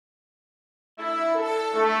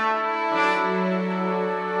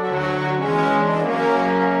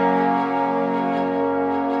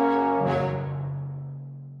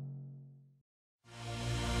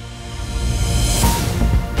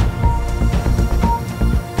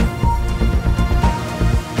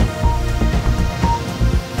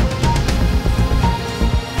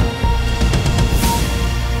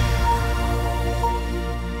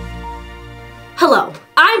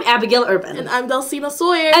Abigail Urban. And I'm Dulcina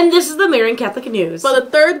Sawyer. And this is the Marian Catholic News. For the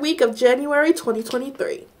third week of January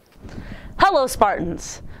 2023. Hello,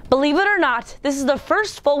 Spartans. Believe it or not, this is the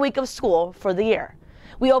first full week of school for the year.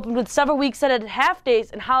 We opened with several weeks that had half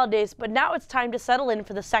days and holidays, but now it's time to settle in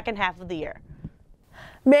for the second half of the year.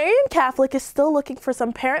 Marian Catholic is still looking for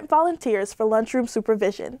some parent volunteers for lunchroom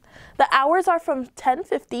supervision. The hours are from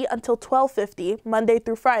 10:50 until 12:50, Monday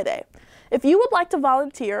through Friday. If you would like to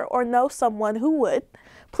volunteer or know someone who would,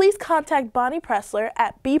 please contact Bonnie Pressler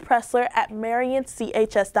at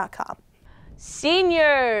bpressler@marianchs.com.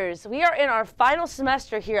 Seniors, we are in our final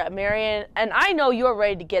semester here at Marian, and I know you're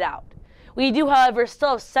ready to get out. We do, however,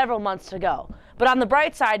 still have several months to go. But on the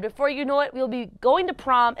bright side, before you know it, we'll be going to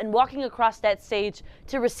prom and walking across that stage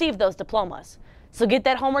to receive those diplomas. So get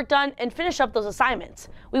that homework done and finish up those assignments.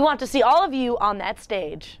 We want to see all of you on that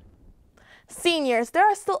stage. Seniors, there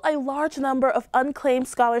are still a large number of unclaimed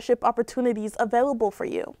scholarship opportunities available for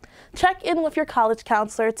you. Check in with your college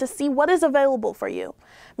counselor to see what is available for you.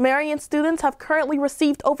 Marian students have currently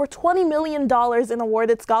received over $20 million in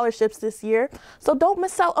awarded scholarships this year, so don't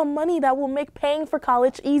miss out on money that will make paying for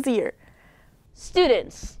college easier.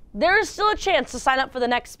 Students, there is still a chance to sign up for the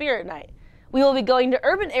next Spirit Night. We will be going to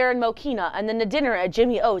Urban Air in Mokina and then to dinner at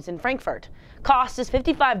Jimmy O's in Frankfurt. Cost is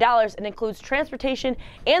 $55 and includes transportation,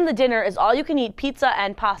 and the dinner is all-you-can-eat pizza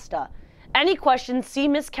and pasta. Any questions, see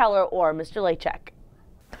Ms. Keller or Mr. Lachek.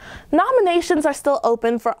 Nominations are still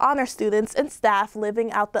open for honor students and staff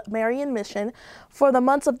living out the Marian mission for the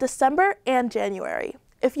months of December and January.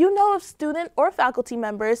 If you know of student or faculty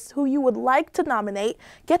members who you would like to nominate,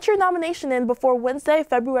 get your nomination in before Wednesday,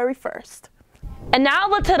 February 1st. And now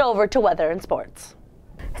let's head over to weather and sports.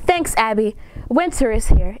 Thanks, Abby. Winter is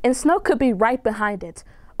here, and snow could be right behind it.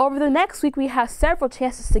 Over the next week, we have several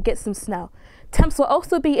chances to get some snow. Temps will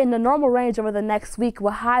also be in the normal range over the next week,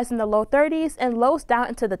 with highs in the low 30s and lows down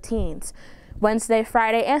into the teens. Wednesday,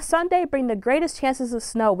 Friday, and Sunday bring the greatest chances of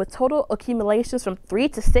snow, with total accumulations from 3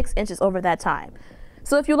 to 6 inches over that time.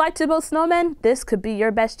 So if you like to build snowmen, this could be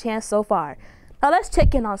your best chance so far. Now let's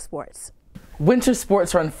check in on sports. Winter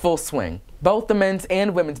sports are in full swing. Both the men's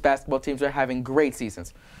and women's basketball teams are having great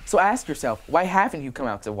seasons. So ask yourself, why haven't you come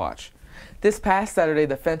out to watch? This past Saturday,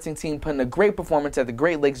 the fencing team put in a great performance at the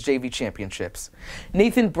Great Lakes JV Championships.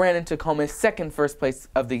 Nathan Brandon took home his second first place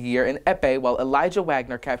of the year in epee, while Elijah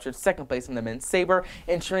Wagner captured second place in the men's saber,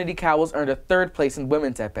 and Trinity Cowles earned a third place in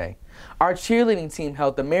women's epee. Our cheerleading team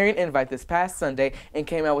held the Marian Invite this past Sunday and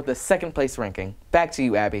came out with a second place ranking. Back to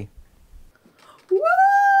you, Abby. Woo!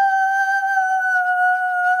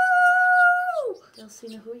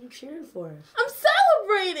 Dulcina, who are you cheering for? I'm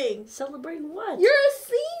celebrating! Celebrating what? You're a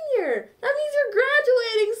senior! That means you're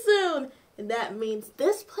graduating soon! And that means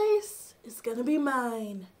this place is gonna be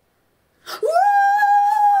mine. Woo!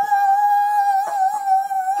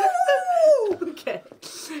 Okay.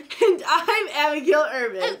 And I'm Abigail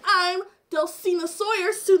Urban. And I'm Dulcina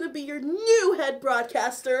Sawyer, soon to be your new head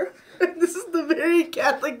broadcaster. This is the Marian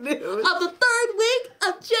Catholic News Of the third week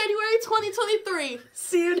of January 2023.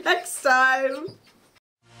 See you next time.